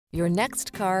Your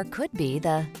next car could be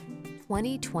the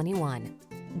 2021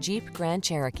 Jeep Grand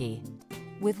Cherokee.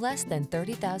 With less than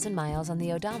 30,000 miles on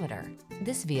the odometer,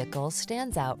 this vehicle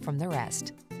stands out from the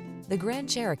rest. The Grand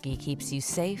Cherokee keeps you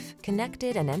safe,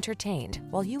 connected, and entertained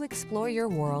while you explore your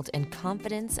world in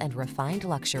confidence and refined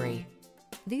luxury.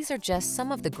 These are just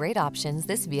some of the great options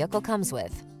this vehicle comes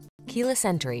with: keyless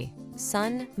entry,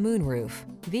 sun, moonroof,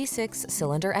 V6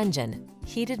 cylinder engine,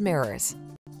 heated mirrors,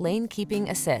 lane keeping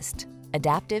assist,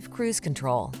 adaptive cruise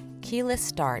control, keyless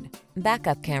start,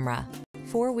 backup camera,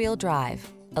 four-wheel drive,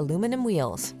 aluminum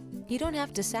wheels. You don't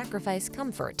have to sacrifice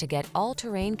comfort to get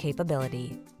all-terrain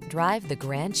capability. Drive the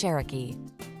Grand Cherokee.